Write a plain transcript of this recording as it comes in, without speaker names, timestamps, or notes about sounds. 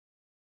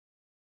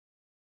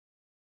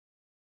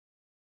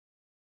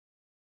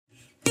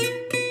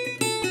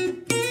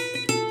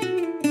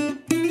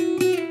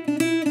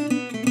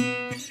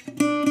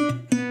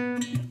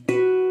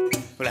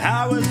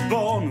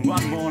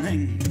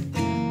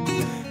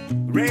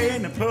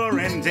rain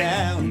pouring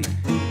down.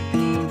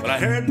 Well, I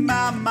heard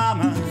my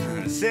mama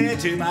say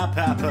to my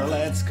papa,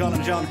 let's call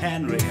him Johnie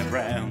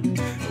Henrym.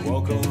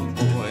 Walk on,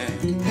 boy,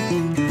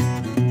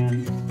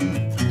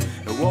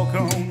 walk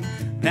on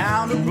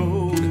down the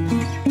road.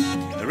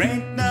 There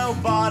ain't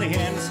nobody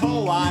in this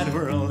whole wide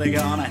world they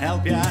gonna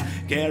help ya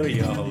carry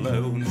your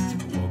load.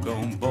 Walk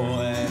on,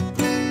 boy.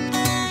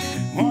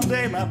 One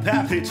day my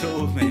pappy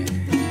told me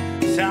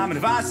some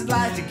advice I'd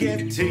like to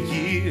give to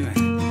you.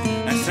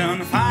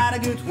 Son, find a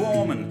good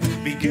woman,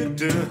 be good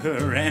to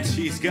her, and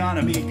she's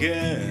gonna be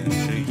good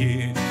to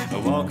you.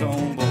 Walk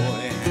on,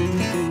 boy,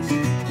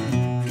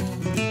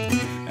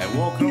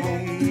 walk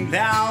on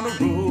down the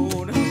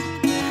road.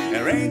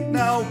 There ain't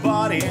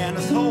nobody in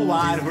this whole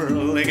wide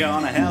world they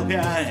gonna help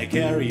you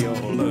carry your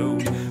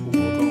load.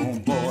 Walk on,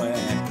 boy.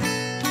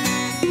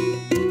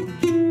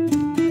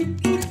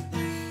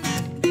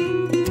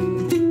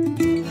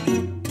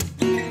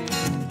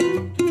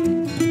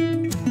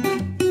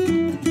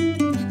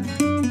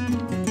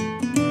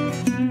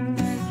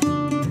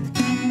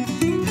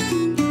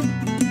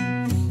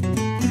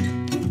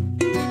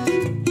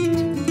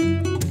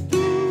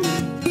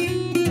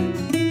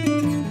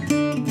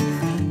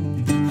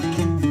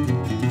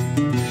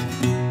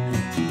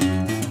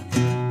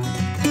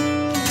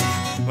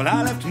 Well,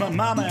 I left my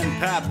mama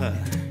and papa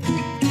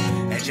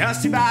at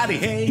just about the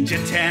age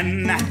of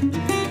 10.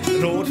 The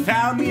Lord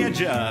found me a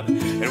job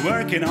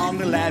working on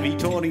the levee,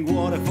 toting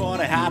water for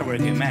the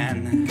hard-working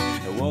man.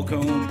 Walk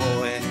on,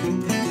 boy,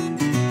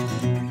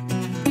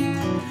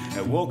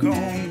 walk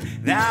on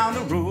down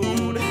the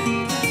road.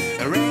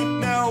 There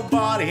ain't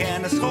nobody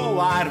in this whole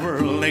wide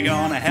world they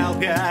gonna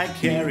help you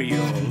carry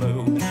your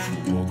load.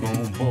 Walk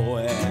on,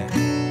 boy.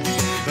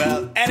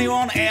 Well,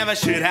 anyone ever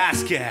should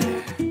ask you,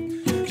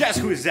 just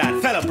who's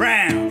that fella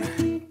Brown?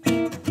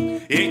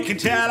 You can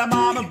tell a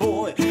mama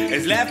boy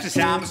has left his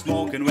time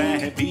smoking where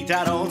he beat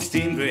that old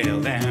steam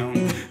grill down.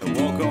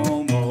 Walk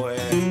on, boy,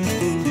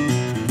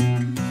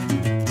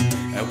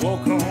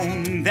 walk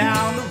on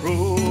down the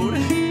road.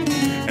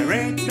 There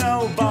ain't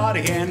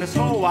nobody in this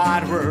whole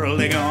wide world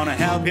they gonna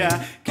help you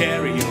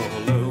carry your